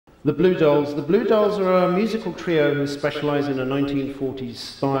The Blue Dolls. The Blue Dolls are a musical trio who specialise in a 1940s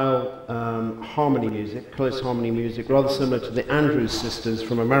style harmony music, close harmony music, rather similar to the Andrews Sisters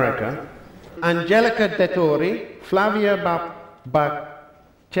from America. Angelica Dettori, Flavia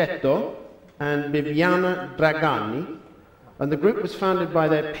Baccetto, and Viviana Dragani. And the group was founded by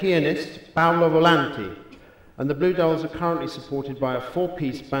their pianist, Paolo Volanti. And the Blue Dolls are currently supported by a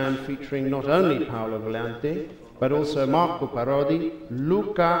four-piece band featuring not only Paolo Volanti, but also Marco Parodi,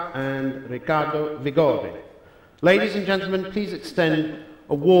 Luca and Riccardo Vigore. Ladies and gentlemen, please extend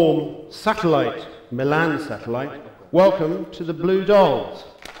a warm satellite, Milan satellite, welcome to the Blue Dolls.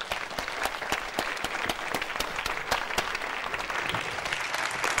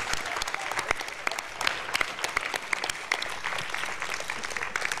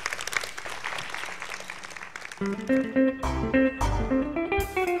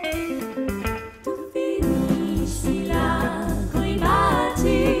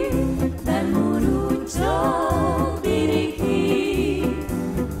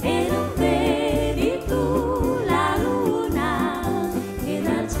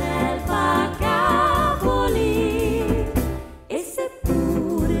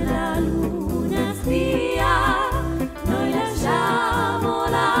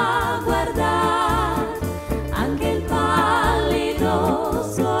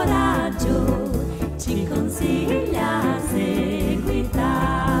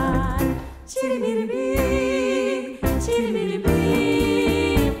 Ciribiribin,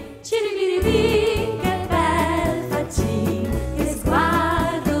 ciribiribin, ciribiribin, che bel faccin, che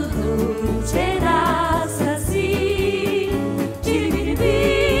sguardo dolce d'assassin.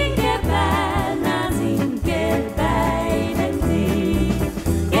 Ciribiribin, che bel nasin, che bei denti,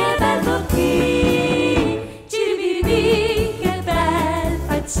 che bel bocchin. Ciribiribin, che bel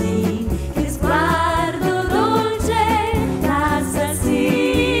faccin, che sguardo dolce d'assassin.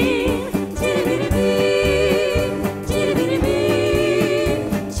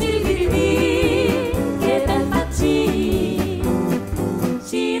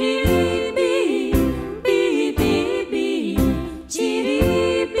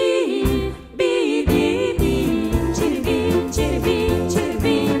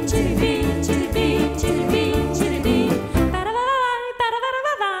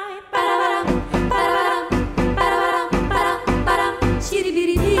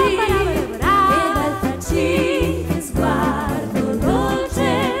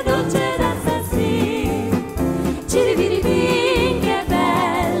 Ciribiribin,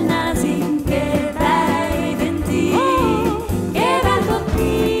 che bel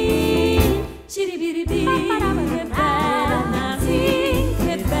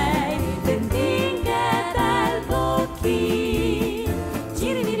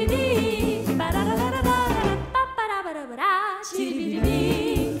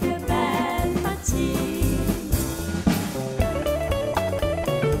faccin.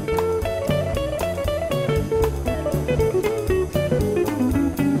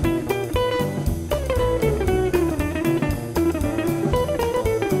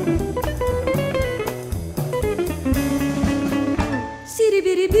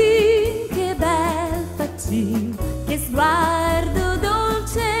 Ciribiribin, che bel faccin, che sguardo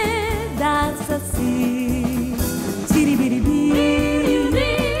dolce d'assassin.